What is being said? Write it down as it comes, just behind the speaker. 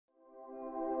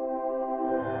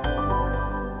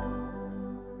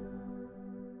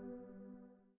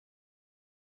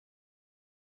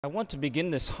I want to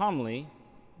begin this homily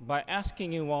by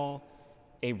asking you all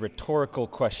a rhetorical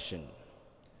question.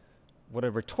 What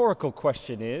a rhetorical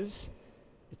question is,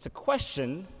 it's a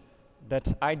question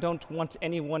that I don't want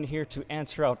anyone here to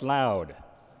answer out loud.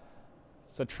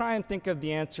 So try and think of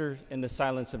the answer in the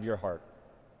silence of your heart.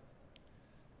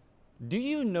 Do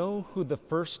you know who the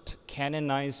first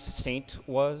canonized saint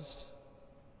was?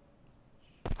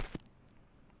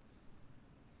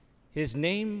 His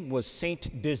name was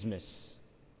Saint Dismas.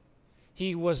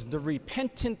 He was the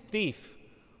repentant thief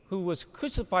who was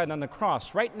crucified on the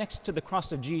cross, right next to the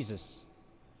cross of Jesus.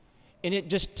 And it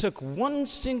just took one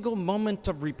single moment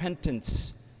of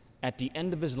repentance at the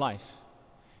end of his life.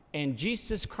 And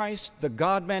Jesus Christ, the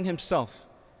God-man himself,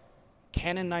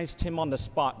 canonized him on the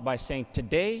spot by saying,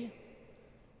 "Today,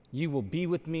 you will be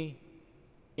with me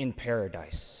in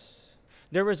paradise."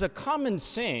 There is a common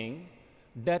saying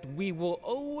that we will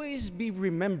always be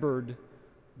remembered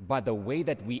by the way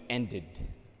that we ended.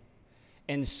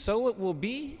 And so it will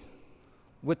be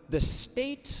with the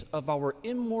state of our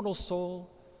immortal soul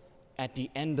at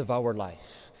the end of our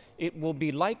life. It will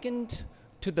be likened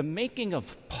to the making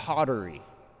of pottery.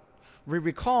 We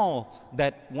recall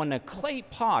that when a clay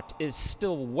pot is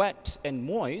still wet and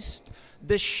moist,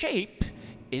 the shape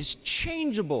is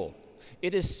changeable.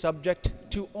 It is subject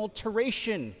to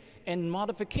alteration and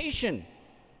modification.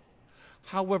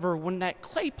 However, when that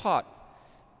clay pot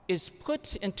is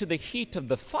put into the heat of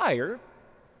the fire,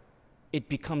 it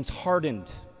becomes hardened.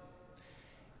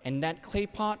 And that clay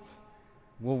pot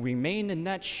will remain in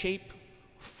that shape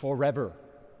forever.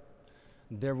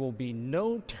 There will be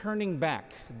no turning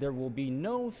back. There will be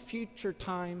no future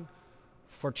time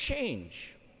for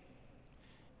change.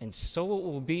 And so it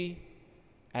will be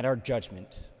at our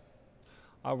judgment.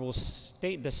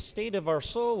 The state of our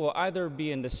soul will either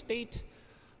be in the state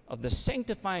of the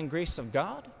sanctifying grace of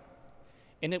God,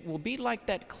 and it will be like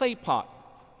that clay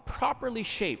pot, properly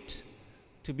shaped,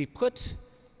 to be put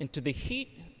into the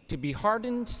heat, to be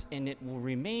hardened, and it will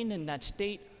remain in that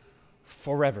state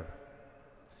forever.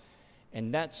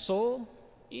 And that soul,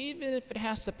 even if it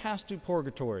has to pass through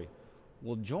purgatory,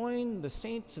 will join the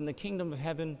saints in the kingdom of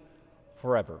heaven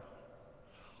forever.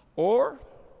 Or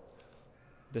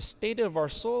the state of our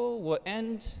soul will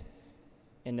end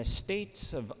in a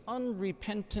state of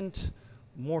unrepentant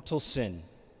mortal sin.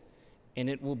 And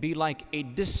it will be like a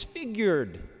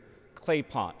disfigured clay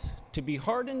pot, to be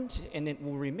hardened, and it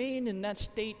will remain in that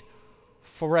state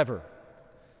forever.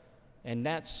 And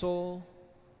that soul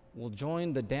will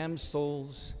join the damned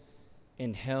souls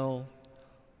in hell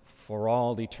for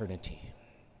all eternity.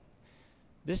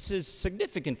 This is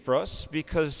significant for us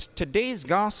because today's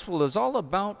gospel is all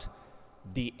about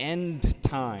the end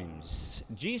times.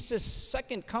 Jesus'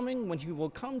 second coming, when he will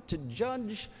come to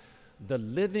judge the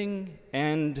living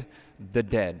and the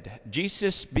dead.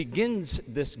 Jesus begins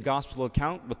this gospel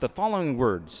account with the following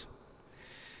words: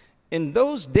 "In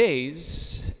those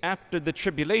days, after the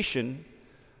tribulation,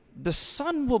 the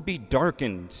sun will be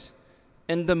darkened,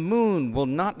 and the moon will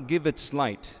not give its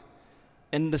light,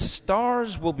 and the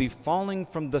stars will be falling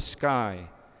from the sky,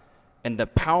 and the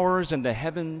powers in the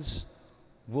heavens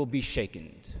will be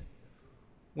shaken."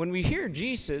 When we hear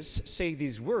Jesus say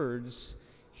these words,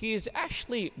 he is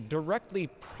actually directly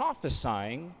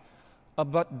prophesying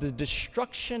about the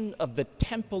destruction of the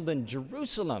temple in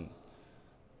Jerusalem,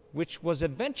 which was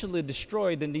eventually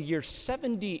destroyed in the year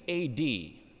 70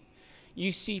 AD.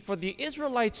 You see, for the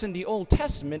Israelites in the Old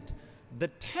Testament, the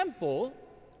temple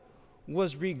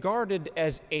was regarded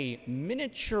as a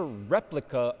miniature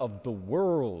replica of the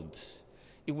world.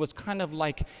 It was kind of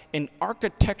like an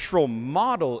architectural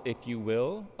model, if you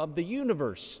will, of the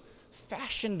universe,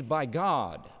 fashioned by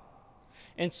God.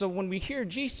 And so when we hear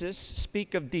Jesus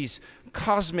speak of these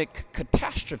cosmic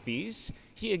catastrophes,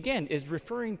 he again is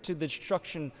referring to the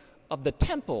destruction of the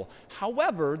temple.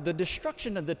 However, the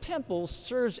destruction of the temple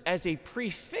serves as a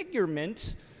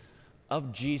prefigurement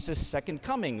of Jesus' second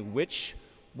coming, which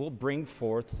will bring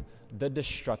forth the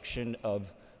destruction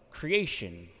of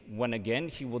creation, when again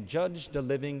he will judge the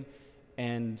living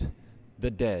and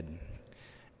the dead.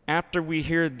 After we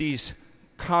hear these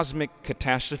cosmic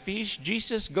catastrophes,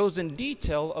 Jesus goes in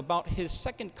detail about his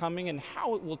second coming and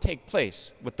how it will take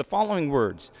place with the following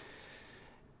words: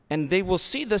 "And they will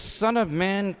see the Son of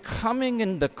Man coming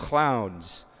in the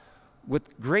clouds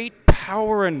with great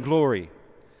power and glory.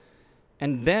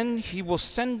 And then he will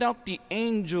send out the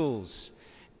angels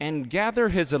and gather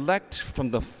his elect from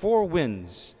the four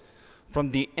winds, from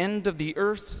the end of the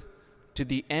earth to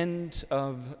the end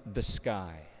of the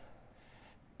sky."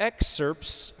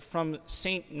 Excerpts from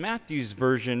St. Matthew's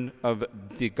version of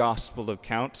the gospel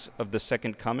account of the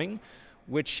second coming,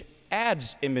 which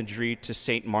adds imagery to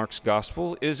St. Mark's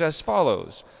gospel is as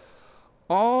follows.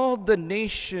 All the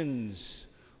nations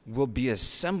will be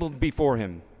assembled before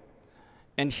him,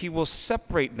 and he will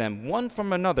separate them one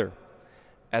from another,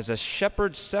 as a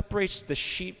shepherd separates the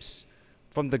sheep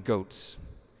from the goats.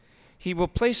 He will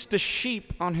place the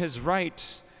sheep on his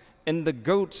right and the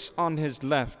goats on his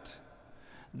left.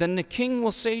 Then the king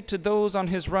will say to those on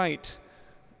his right,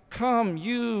 "Come,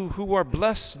 you who are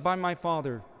blessed by my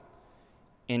Father,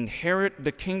 inherit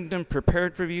the kingdom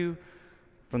prepared for you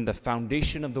from the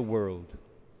foundation of the world."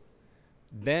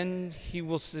 Then he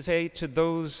will say to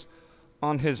those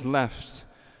on his left,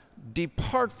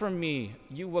 "Depart from me,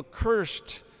 you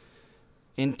accursed,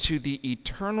 into the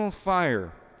eternal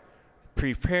fire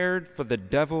prepared for the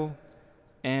devil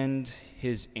and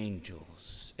his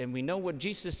angels." And we know what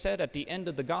Jesus said at the end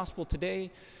of the gospel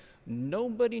today.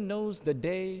 Nobody knows the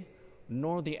day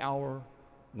nor the hour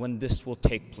when this will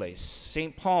take place.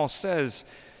 St. Paul says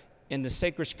in the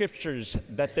sacred scriptures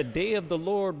that the day of the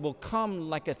Lord will come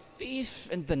like a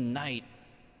thief in the night.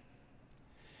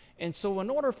 And so in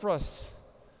order for us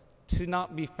to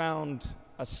not be found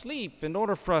asleep, in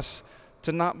order for us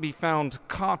to not be found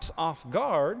caught off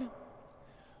guard,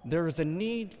 there is a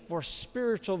need for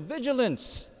spiritual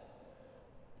vigilance,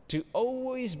 to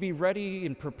always be ready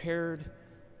and prepared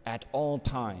at all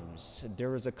times.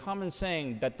 There is a common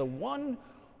saying that the one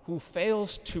who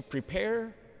fails to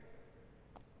prepare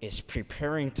is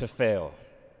preparing to fail.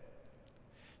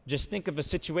 Just think of a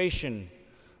situation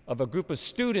of a group of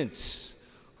students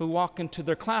who walk into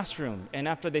their classroom, and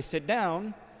after they sit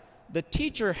down, the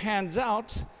teacher hands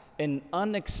out an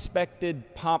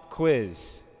unexpected pop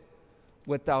quiz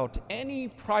without any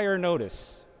prior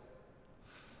notice.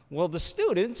 Well, the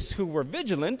students who were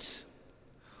vigilant,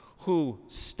 who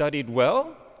studied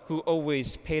well, who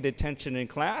always paid attention in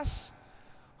class,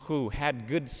 who had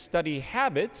good study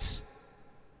habits,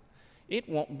 it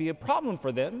won't be a problem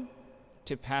for them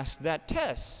to pass that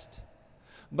test.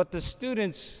 But the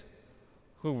students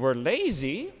who were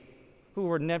lazy, who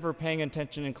were never paying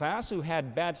attention in class, who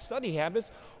had bad study habits,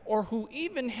 or who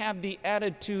even have the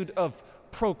attitude of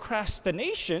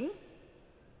procrastination,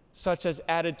 such as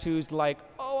attitudes like,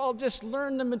 "Oh, I'll just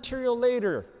learn the material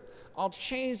later. I'll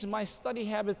change my study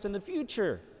habits in the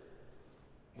future."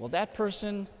 Well, that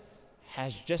person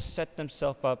has just set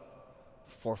themselves up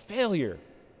for failure.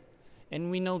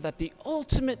 And we know that the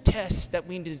ultimate test that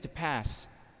we need to pass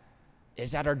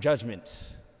is at our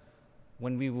judgment,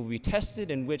 when we will be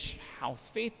tested in which how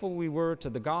faithful we were to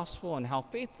the gospel and how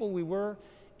faithful we were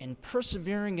in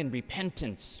persevering in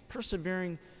repentance,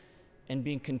 persevering and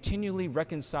being continually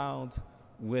reconciled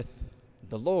with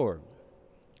the Lord.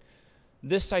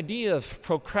 This idea of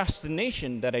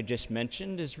procrastination that I just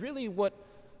mentioned is really what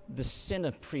the sin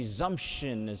of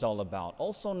presumption is all about,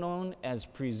 also known as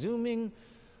presuming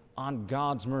on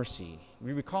God's mercy.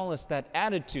 We recall us that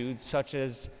attitude such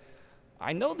as,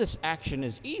 "I know this action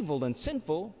is evil and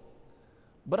sinful,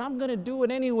 but I'm going to do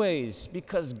it anyways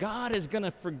because God is going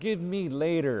to forgive me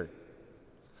later."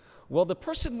 Well, the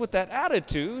person with that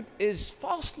attitude is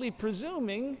falsely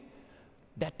presuming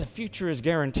that the future is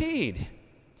guaranteed.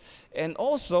 And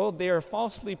also, they are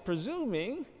falsely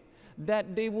presuming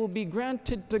that they will be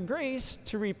granted the grace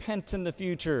to repent in the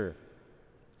future.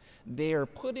 They are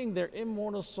putting their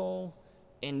immortal soul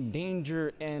in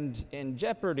danger and in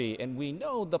jeopardy. And we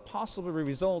know the possible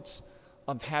results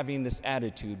of having this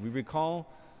attitude. We recall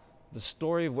the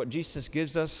story of what Jesus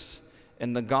gives us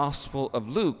in the Gospel of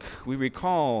Luke. We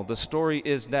recall the story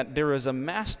is that there is a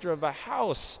master of a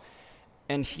house,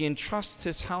 and he entrusts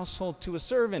his household to a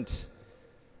servant.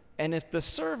 And if the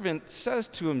servant says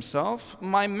to himself,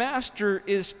 "My master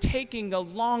is taking a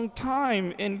long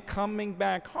time in coming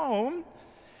back home,"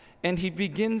 and he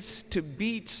begins to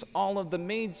beat all of the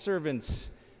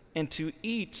maidservants and to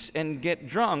eat and get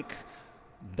drunk,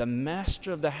 the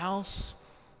master of the house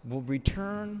will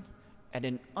return at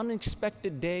an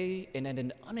unexpected day and at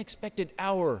an unexpected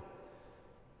hour.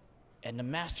 And the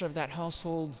master of that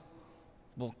household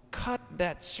will cut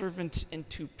that servant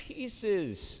into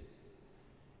pieces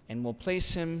and will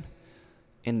place him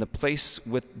in the place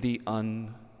with the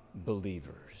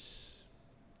unbelievers.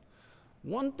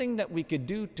 One thing that we could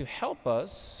do to help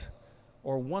us,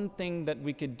 or one thing that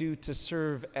we could do to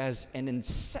serve as an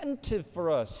incentive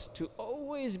for us to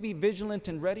always be vigilant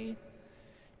and ready,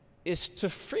 is to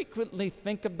frequently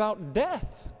think about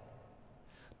death,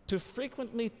 to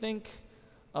frequently think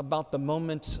about the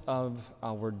moment of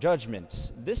our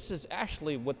judgment. This is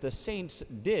actually what the saints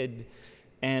did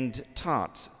and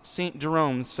taught. St.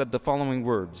 Jerome said the following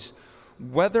words: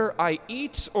 "Whether I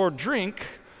eat or drink,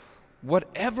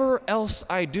 whatever else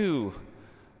I do,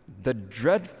 The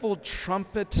dreadful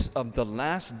trumpet of the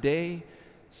last day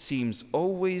seems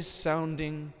always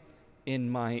sounding in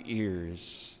my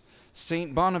ears.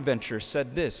 Saint Bonaventure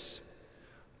said this: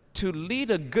 to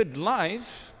lead a good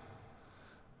life,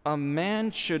 a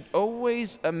man should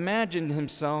always imagine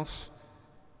himself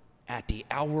at the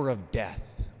hour of death.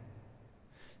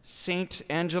 Saint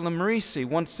Angela Merici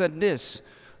once said this: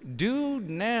 do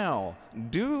now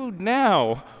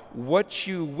what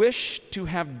you wish to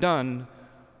have done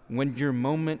when your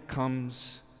moment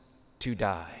comes to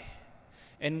die.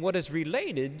 And what is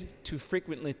related to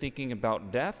frequently thinking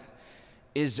about death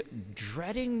is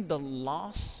dreading the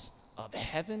loss of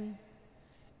heaven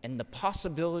and the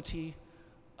possibility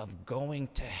of going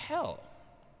to hell.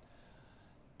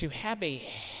 To have a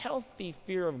healthy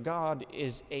fear of God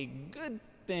is a good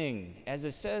thing. As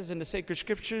it says in the sacred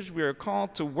scriptures, we are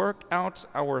called to work out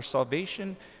our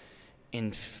salvation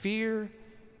in fear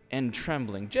and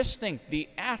trembling. Just think, the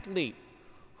athlete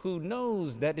who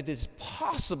knows that it is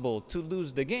possible to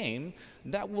lose the game,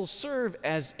 that will serve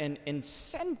as an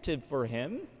incentive for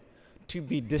him to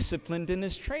be disciplined in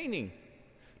his training,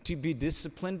 to be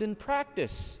disciplined in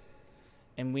practice.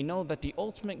 And we know that the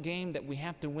ultimate game that we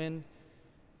have to win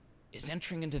is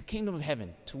entering into the kingdom of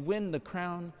heaven, to win the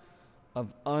crown of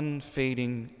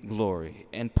unfading glory.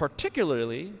 And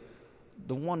particularly,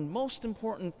 the one most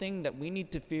important thing that we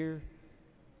need to fear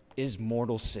is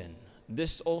mortal sin.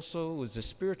 This also is the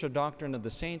spiritual doctrine of the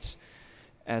saints,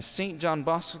 as St. John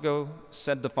Bosco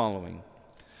said the following: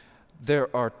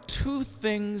 there are two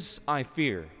things I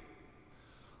fear: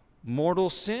 mortal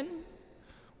sin,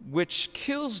 which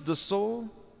kills the soul,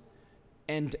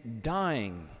 and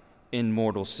dying in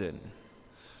mortal sin.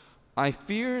 I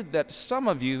fear that some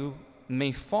of you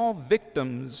may fall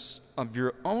victims of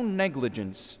your own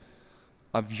negligence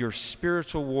of your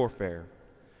spiritual warfare.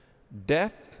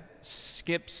 Death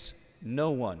skips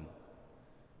no one.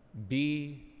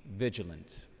 Be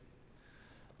vigilant.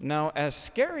 Now, as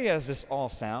scary as this all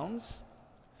sounds,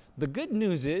 the good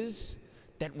news is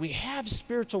that we have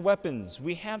spiritual weapons.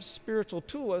 We have spiritual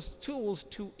tools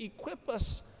to equip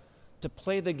us to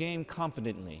play the game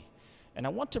confidently. And I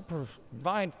want to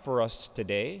provide for us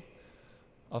today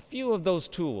a few of those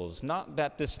tools. Not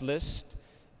that this list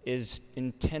is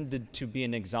intended to be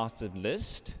an exhaustive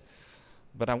list,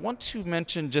 but I want to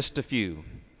mention just a few.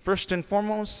 First and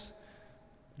foremost,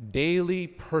 daily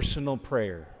personal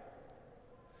prayer.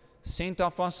 St.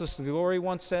 Alphonsus the Glory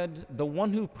once said, the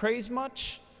one who prays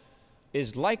much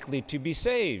is likely to be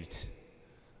saved.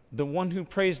 The one who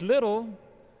prays little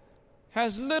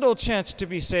has little chance to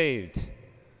be saved.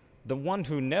 The one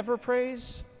who never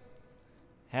prays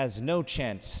has no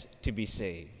chance to be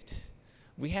saved.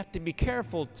 We have to be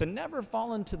careful to never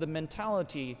fall into the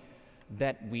mentality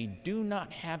that we do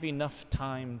not have enough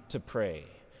time to pray.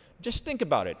 Just think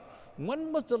about it.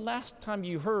 When was the last time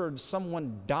you heard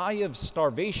someone die of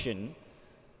starvation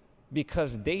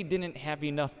because they didn't have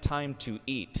enough time to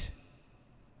eat?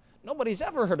 Nobody's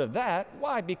ever heard of that.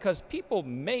 Why? Because people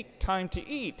make time to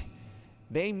eat.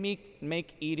 They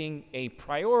make eating a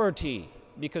priority,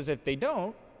 because if they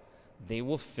don't, they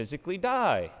will physically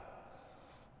die.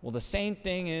 Well, the same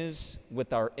thing is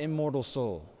with our immortal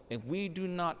soul. If we do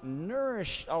not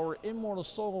nourish our immortal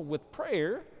soul with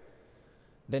prayer,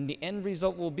 then the end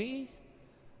result will be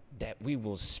that we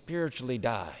will spiritually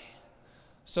die.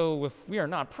 So if we are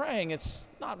not praying, it's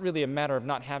not really a matter of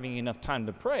not having enough time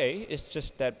to pray. It's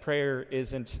just that prayer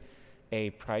isn't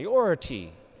a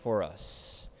priority for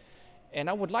us. And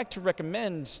I would like to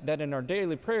recommend that in our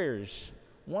daily prayers,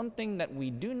 one thing that we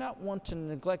do not want to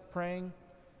neglect praying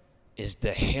is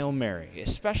the Hail Mary,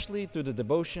 especially through the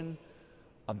devotion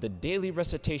of the daily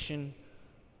recitation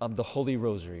of the Holy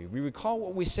Rosary. We recall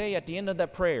what we say at the end of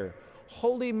that prayer: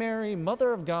 Holy Mary,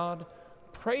 Mother of God,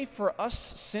 pray for us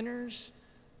sinners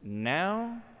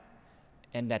now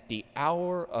and at the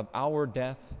hour of our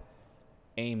death.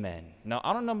 Amen. Now,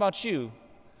 I don't know about you,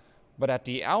 but at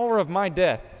the hour of my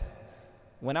death,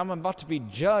 when I'm about to be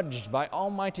judged by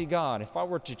Almighty God, if I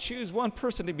were to choose one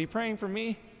person to be praying for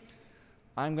me,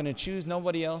 I'm going to choose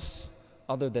nobody else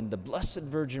other than the Blessed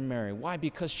Virgin Mary. Why?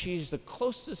 Because she's the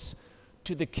closest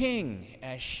to the King,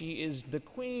 as she is the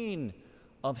Queen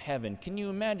of heaven. Can you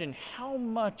imagine how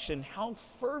much and how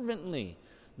fervently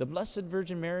the Blessed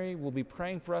Virgin Mary will be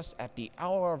praying for us at the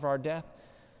hour of our death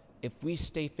if we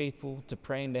stay faithful to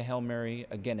praying the Hail Mary,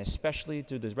 again, especially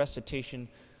through the recitation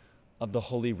of the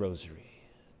Holy Rosary.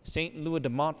 St. Louis de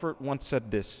Montfort once said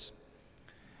this: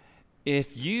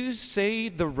 if you say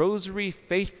the Rosary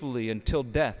faithfully until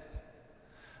death,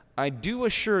 I do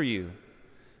assure you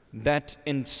that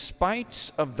in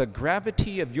spite of the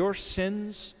gravity of your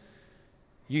sins,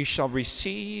 you shall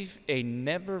receive a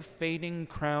never-fading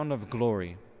crown of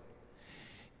glory.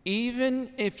 Even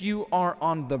if you are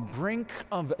on the brink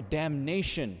of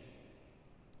damnation,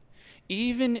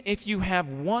 even if you have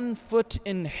one foot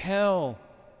in hell,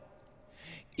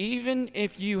 even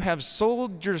if you have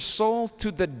sold your soul to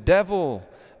the devil,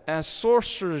 as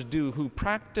sorcerers do who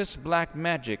practice black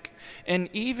magic, and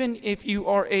even if you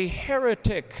are a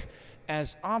heretic,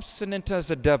 as obstinate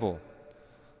as a devil,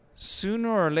 sooner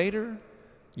or later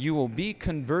you will be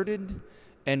converted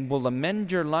and will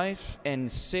amend your life and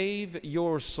save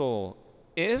your soul.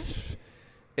 If,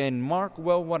 and mark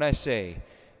well what I say,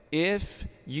 if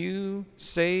you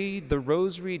say the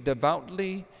rosary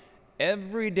devoutly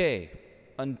every day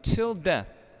until death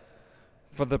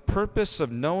for the purpose of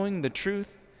knowing the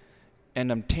truth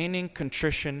and obtaining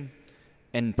contrition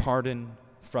and pardon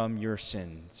from your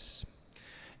sins.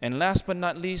 And last but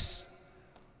not least,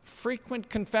 frequent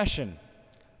confession.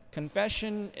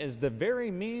 Confession is the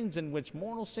very means in which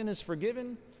mortal sin is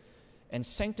forgiven and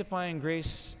sanctifying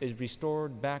grace is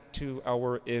restored back to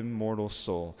our immortal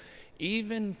soul.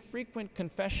 Even frequent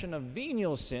confession of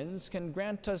venial sins can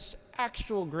grant us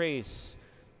actual grace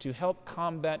to help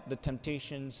combat the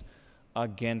temptations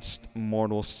against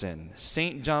mortal sin.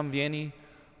 St. John Vianney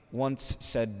once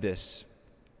said this: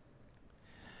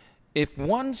 if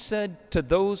one said to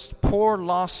those poor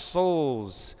lost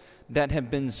souls that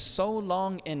have been so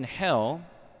long in hell,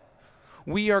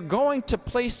 we are going to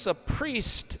place a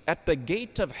priest at the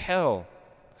gate of hell,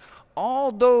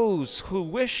 all those who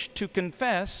wish to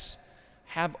confess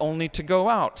have only to go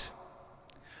out.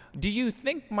 Do you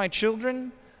think, my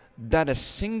children, that a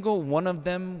single one of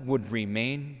them would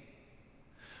remain?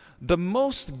 The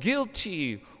most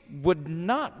guilty would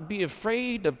not be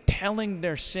afraid of telling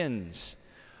their sins,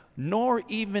 nor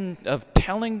even of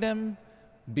telling them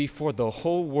before the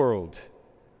whole world.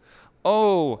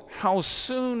 Oh, how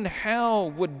soon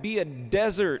hell would be a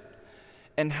desert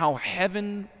and how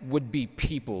heaven would be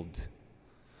peopled.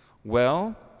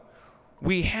 Well,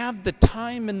 we have the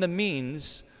time and the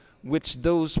means which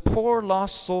those poor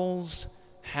lost souls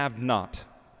have not.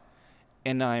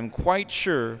 And I am quite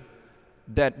sure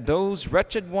that those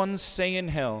wretched ones say in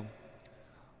hell,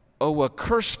 "O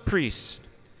accursed priest,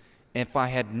 if I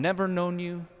had never known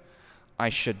you, I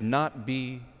should not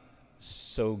be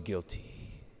so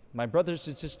guilty." My brothers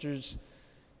and sisters,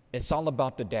 it's all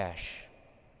about the dash.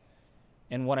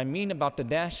 And what I mean about the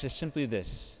dash is simply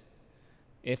this: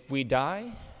 if we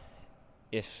die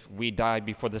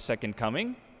before the second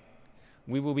coming,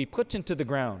 we will be put into the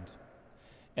ground.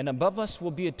 And above us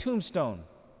will be a tombstone.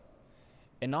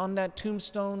 And on that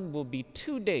tombstone will be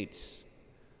two dates.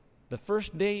 The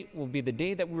first date will be the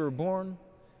day that we were born,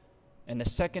 and the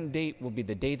second date will be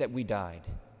the day that we died.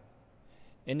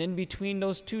 And in between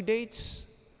those two dates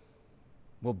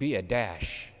will be a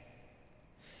dash.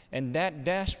 And that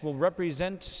dash will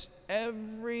represent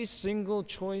every single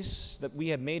choice that we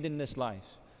have made in this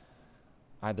life,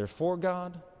 either for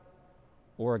God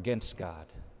or against God.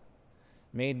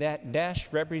 May that dash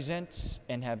represent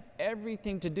and have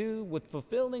everything to do with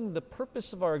fulfilling the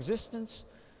purpose of our existence,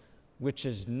 which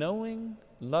is knowing,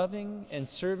 loving, and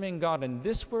serving God in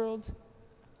this world,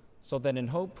 so that in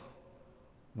hope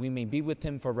we may be with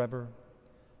Him forever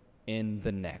in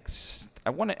the next.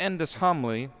 I want to end this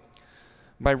homily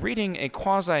by reading a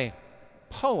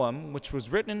quasi-poem which was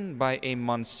written by a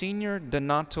Monsignor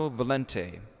Donato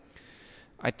Valente.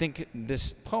 I think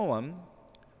this poem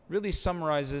really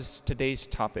summarizes today's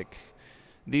topic.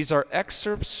 These are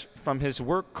excerpts from his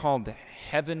work called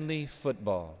Heavenly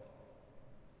Football.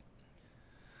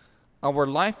 Our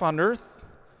life on earth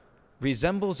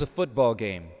resembles a football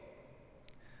game.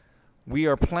 We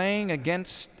are playing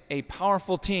against a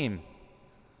powerful team: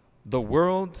 the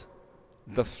world,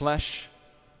 the flesh,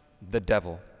 the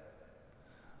devil.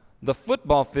 The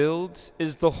football field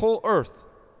is the whole earth.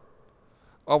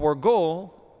 Our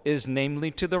goal is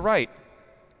namely to the right,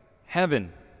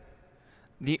 heaven.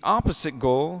 The opposite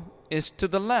goal is to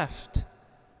the left,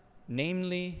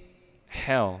 namely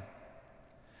hell.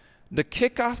 The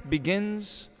kickoff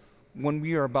begins when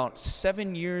we are about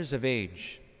 7 years of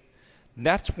age.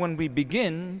 That's when we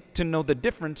begin to know the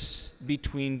difference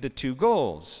between the two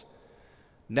goals.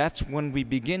 That's when we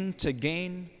begin to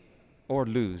gain or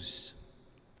lose.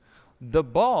 The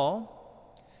ball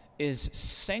is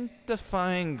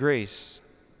sanctifying grace.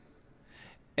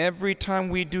 Every time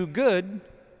we do good,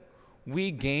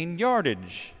 we gain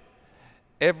yardage.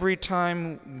 Every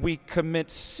time we commit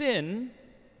sin,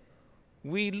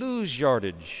 we lose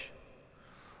yardage.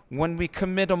 When we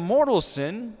commit a mortal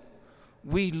sin,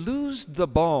 we lose the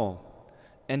ball,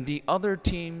 and the other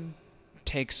team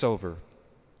takes over.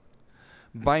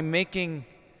 By making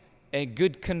a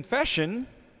good confession,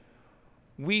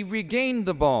 we regain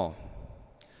the ball.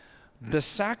 The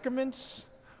sacraments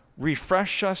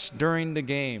refresh us during the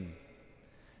game.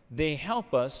 They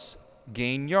help us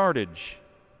gain yardage.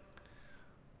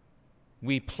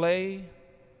 We play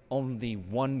only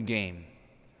one game.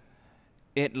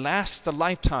 It lasts a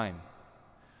lifetime.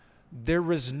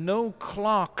 There is no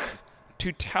clock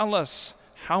to tell us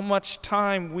how much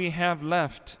time we have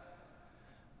left.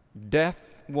 Death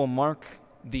will mark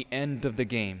the end of the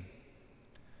game.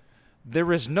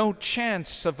 There is no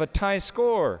chance of a tie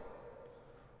score.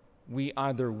 We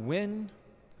either win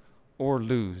or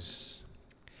lose.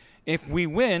 If we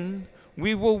win,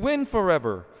 we will win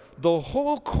forever. The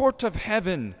whole court of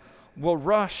heaven will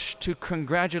rush to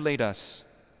congratulate us.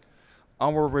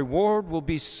 Our reward will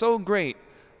be so great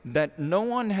that no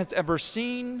one has ever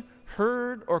seen,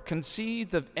 heard, or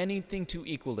conceived of anything to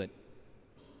equal it.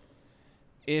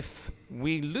 If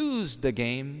we lose the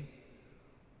game,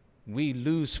 we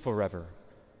lose forever.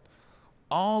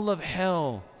 All of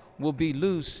hell will be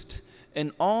loosed,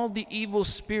 and all the evil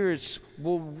spirits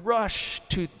will rush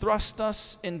to thrust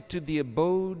us into the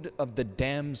abode of the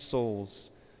damned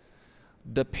souls.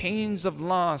 The pains of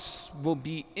loss will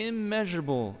be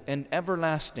immeasurable and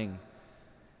everlasting,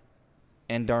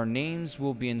 and our names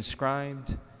will be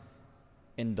inscribed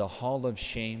in the hall of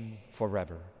shame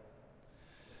forever.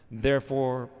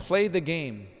 Therefore, play the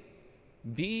game,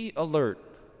 be alert,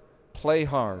 play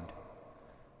hard,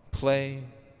 play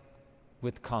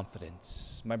with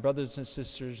confidence. My brothers and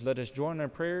sisters, let us join our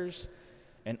prayers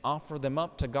and offer them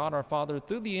up to God our Father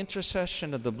through the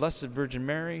intercession of the Blessed Virgin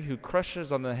Mary, who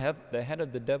crushes on the head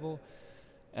of the devil,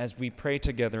 as we pray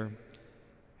together.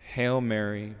 Hail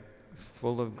Mary,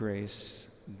 full of grace,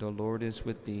 the Lord is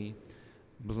with thee.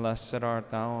 Blessed art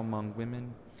thou among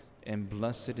women, and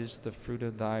blessed is the fruit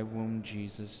of thy womb,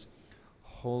 Jesus.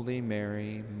 Holy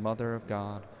Mary, Mother of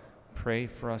God, pray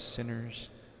for us sinners,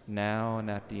 now and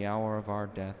at the hour of our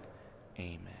death.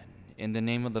 Amen. In the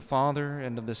name of the Father,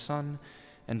 and of the Son,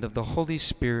 and of the Holy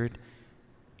Spirit.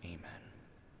 Amen.